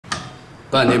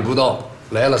半年不到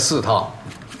来了4趟，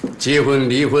结婚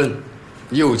离婚，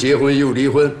又结婚又离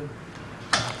婚。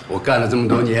我干了这么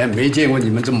多年，没见过你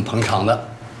们这么捧场的。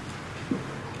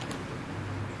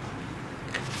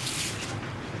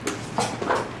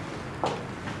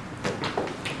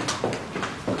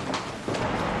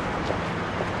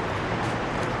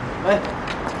哎，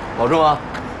保重啊！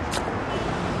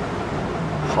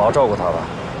好好照顾他吧。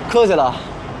客气了，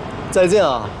再见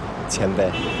啊，前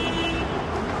辈。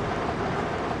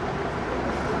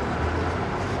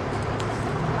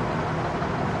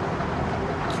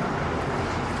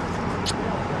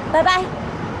拜拜。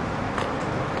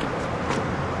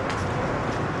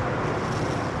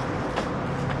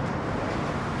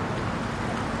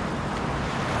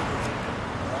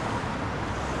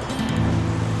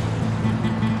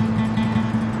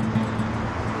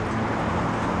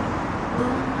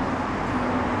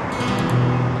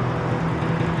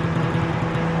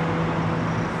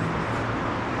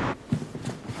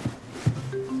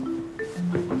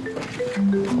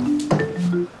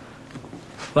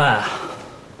喂，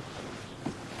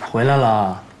回来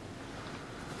了。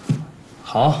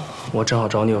好，我正好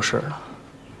找你有事呢。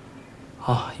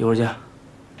好，一会儿见。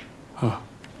嗯。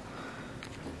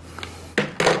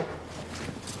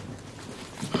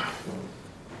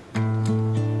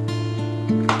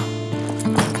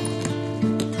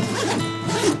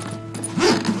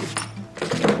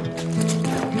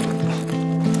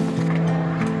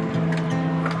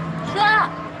哥，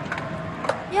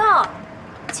哟，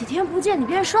几天不见你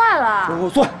变帅了。给我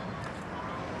坐。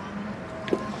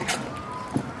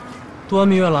度完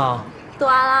蜜月了？度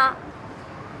完了。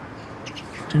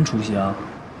真出息啊！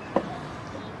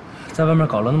在外面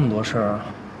搞了那么多事儿，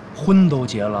婚都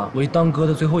结了，我一当哥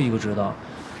的最后一个知道。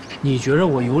你觉着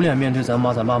我有脸面对咱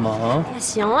妈咱爸吗？啊！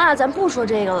行了，咱不说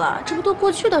这个了，这不都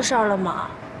过去的事儿了吗？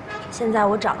现在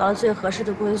我找到了最合适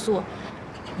的归宿，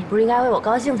你不是应该为我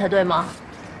高兴才对吗？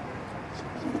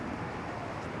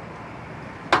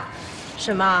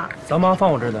什么？咱妈放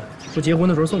我这儿的，说结婚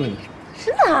的时候送给你。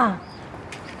真的啊？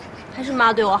还是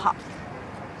妈对我好。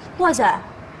哇塞，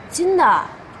真的？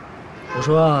我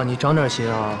说啊，你长点心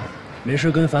啊，没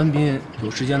事跟樊斌有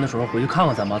时间的时候回去看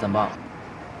看咱妈咱爸。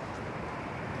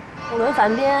我跟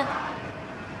樊斌，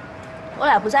我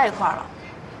俩不在一块儿了。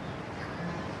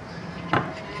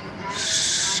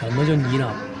什么叫你俩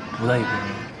不在一块儿了？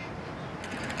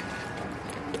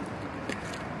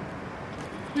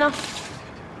那。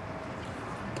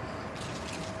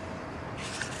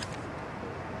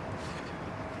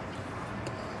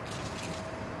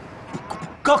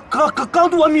刚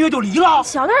度完蜜月就离了？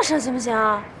小点声行不行？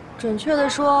准确的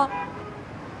说，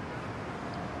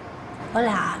我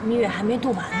俩蜜月还没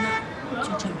度完呢，就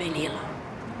准备离了。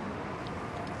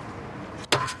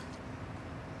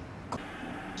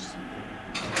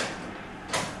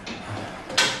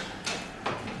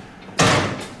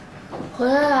回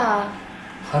来了？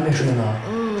还没睡呢。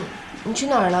嗯，你去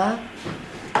哪儿了？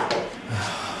哎呀，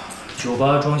酒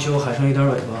吧装修还剩一点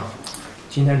尾巴，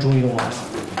今天终于弄完了。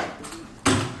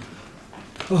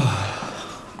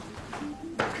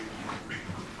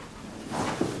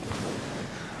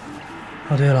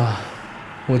哦，对了，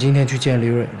我今天去见李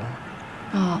蕊了。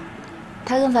哦，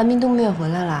他跟樊斌度蜜月回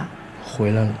来了。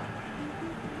回来了，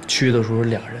去的时候2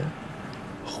人，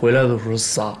回来的时候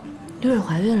仨。李蕊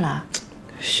怀孕了？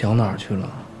想哪儿去了？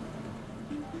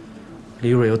李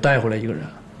蕊又带回来一个人。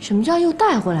什么叫又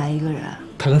带回来一个人？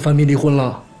他跟樊斌离婚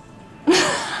了。别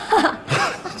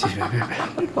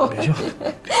笑。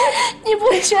你不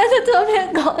觉得特别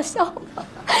搞笑吗？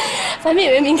樊斌以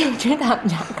为民政局他们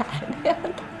家改的呀，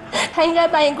他应该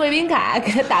办一贵宾卡，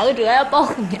给他打个折呀，报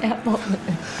个名呀，报个名。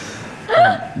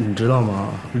你知道吗？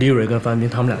李蕊跟樊斌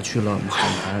他们俩去了海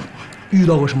南，遇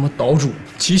到个什么岛主，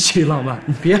极其浪漫。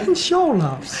你别笑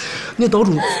了，那岛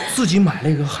主自己买了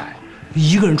一个海，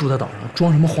一个人住在岛上，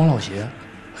装什么黄老邪。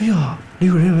哎呀，李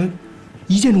蕊认为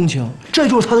一见钟情，这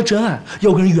就是他的真爱，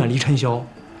要跟人远离尘嚣，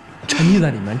沉溺在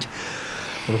里面，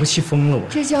我都快气疯了。我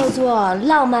这叫做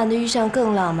浪漫的遇上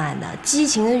更浪漫的，激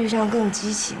情的遇上更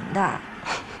激情的。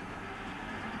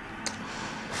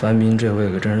樊斌这回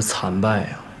可真是惨败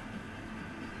呀！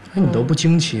哎，你都不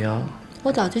惊奇啊？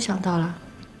我早就想到了。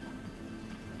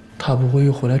他不会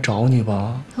又回来找你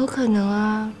吧？有可能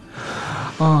啊。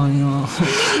哎呀，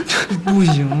这不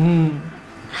行。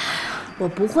我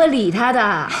不会理他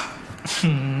的。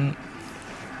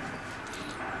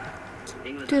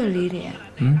对了，李李。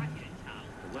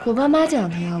我爸妈这2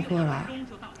天要过来。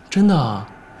真的？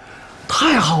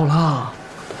太好了！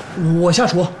我下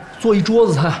厨做一桌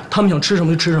子菜，他们想吃什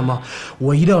么就吃什么。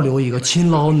我一定要留一个勤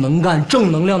劳能干、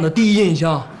正能量的第一印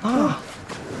象啊！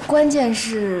关键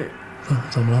是，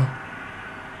怎么了？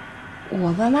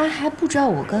我爸妈还不知道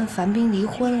我跟樊斌离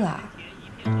婚了。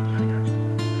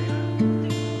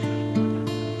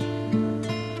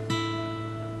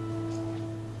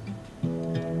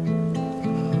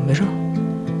没事，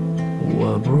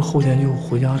我不是后天就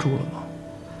回家住了吗？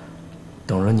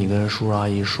等着你跟叔叔阿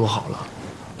姨说好了，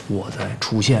我再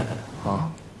出现啊。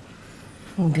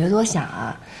你别多想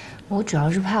啊，我主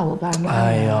要是怕我爸妈。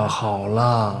哎呀，好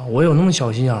了，我有那么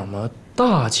小心眼吗？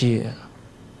大气。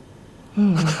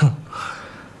嗯。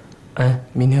哎，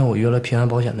明天我约了平安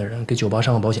保险的人给酒吧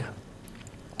上个保险。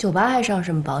酒吧还上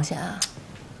什么保险啊？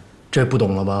这不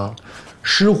懂了吧？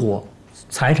失火、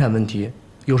财产问题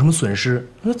有什么损失，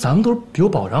那咱们都是有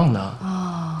保障的。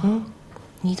哦，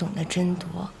你懂得真多。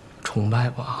崇拜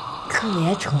吧？特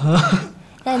别崇拜。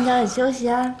那你早点休息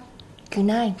啊 ，Good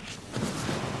night。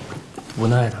不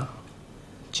耐他，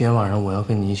今天晚上我要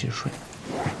跟你一起睡。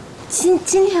今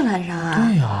天晚上啊？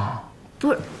对呀。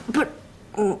不是，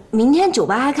明天酒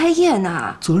吧还开业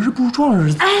呢。择日不如撞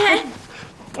日。哎，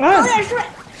早点睡。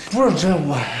不是这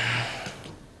我。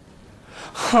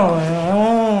好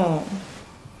呀。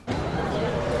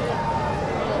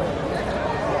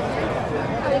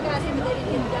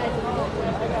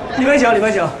李白请，李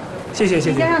白请，谢谢。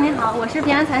先生您好，我是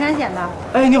平安财产险的。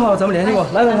哎，你好，咱们联系过。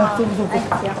来，坐。哎，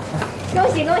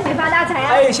行，恭喜发大财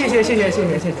啊！哎，谢谢。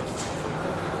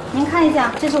您看一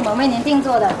下，这是我们为您定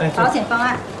做的保险方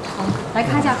案。好，来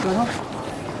看一下合同。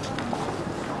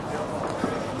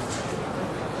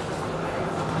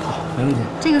好，没问题。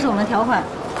这个是我们条款，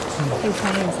可以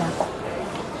参阅一下。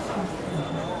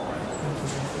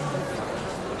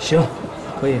行，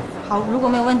可以。好，如果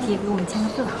没有问题，给我们签个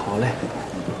字。好嘞。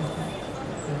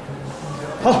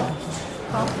好，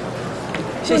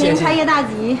谢谢。祝您开业大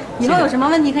吉！以后有什么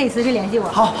问题可以随时联系我。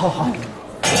好。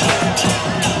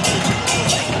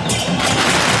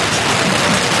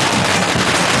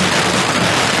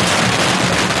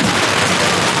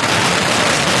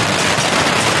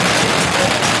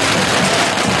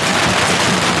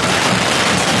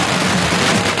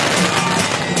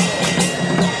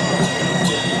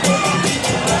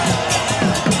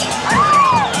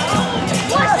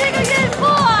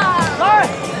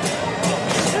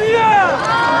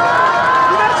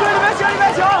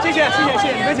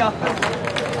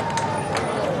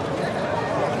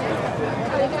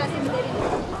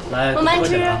来，慢慢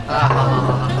吃啊！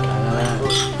好，来，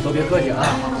都别客气啊！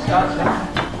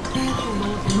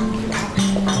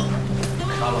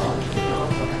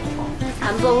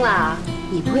谈崩了，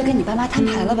你不会跟你爸妈摊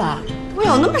牌了吧？我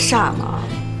有那么傻吗？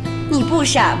你不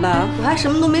傻吗？我还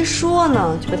什么都没说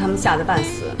呢，就被他们吓得半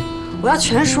死。我要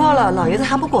全说了，老爷子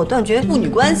还不跟我断绝父女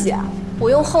关系啊？我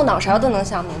用后脑勺都能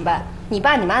想明白，你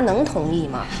爸你妈能同意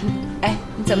吗？哎，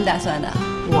你怎么打算的？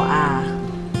我啊，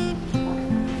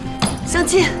相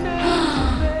亲。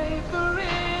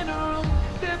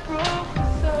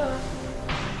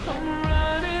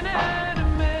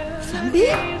樊斌，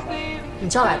你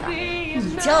叫来的？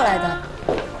你叫来的？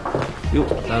哟，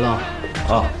来了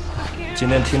啊！今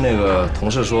天听那个同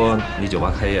事说你酒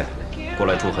吧开业，过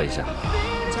来祝贺一下。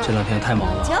这2天太忙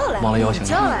了，叫来忘了邀请你。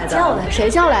叫来的？叫来？谁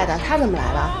叫来的？他怎么来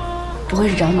了？不会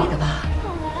是找你的吧？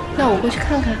那我过去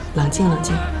看看。冷静冷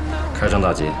静。开张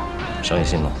大吉，生意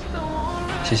兴隆。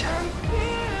谢谢。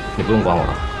你不用管我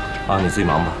了，啊，你自己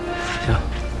忙吧。行。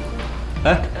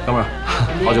哎，哥们儿，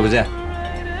好久不见。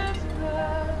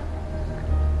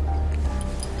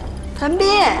樊斌，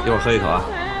一会儿喝一口啊。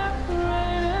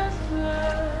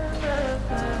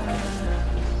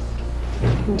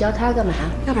你叫他干嘛？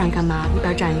要不然干嘛？一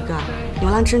边站一个，牛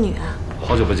郎织女啊！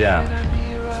好久不见。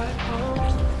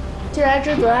既来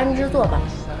之则安之作吧。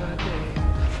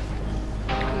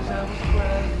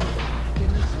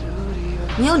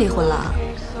你又离婚了？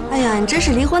哎呀，你真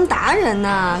是离婚达人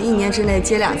呐！1年之内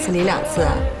结2次离2次，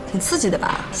挺刺激的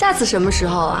吧？下次什么时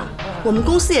候啊？我们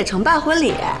公司也承办婚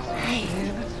礼。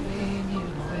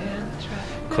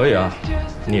可以啊，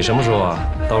你什么时候啊？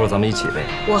到时候咱们一起呗。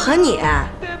我和你，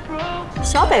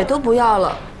小北都不要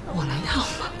了，我能要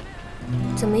吗？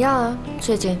怎么样啊？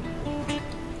最近？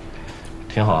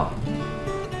挺好啊。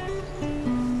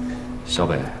小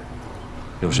北，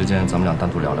有时间咱们俩单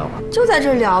独聊聊吧。就在这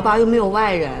儿聊吧，又没有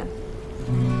外人。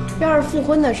要是复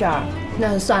婚的事儿，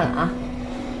那就算了啊。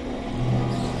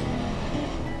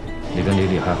你跟李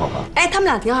李还好吧？哎，他们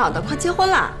俩挺好的，快结婚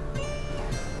了。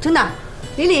真的，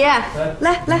李李，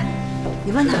来，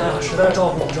你问他。实在照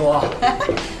顾不周啊，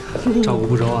照顾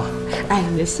不周啊。哎，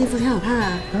你这西服挺好看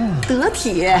啊，得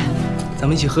体。咱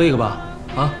们一起喝一个吧，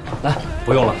啊，来。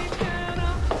不用了，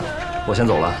我先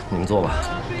走了，你们坐吧。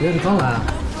别，你刚来啊。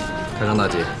开张大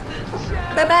吉。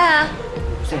拜拜啊。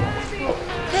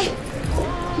嘿，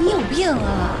你有病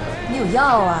啊？你有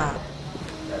药啊？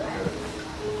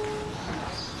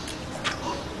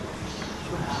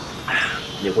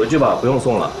你回去吧，不用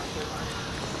送了。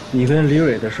你跟李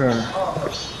蕊的事儿，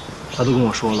他都跟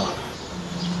我说了。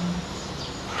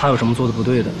他有什么做的不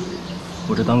对的，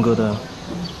我这当哥的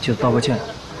替他道个歉。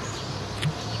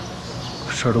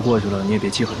事儿都过去了，你也别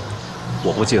记恨他。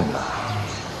我不记恨他，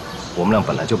我们俩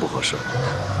本来就不合适。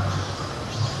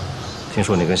听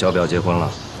说你跟小表结婚了？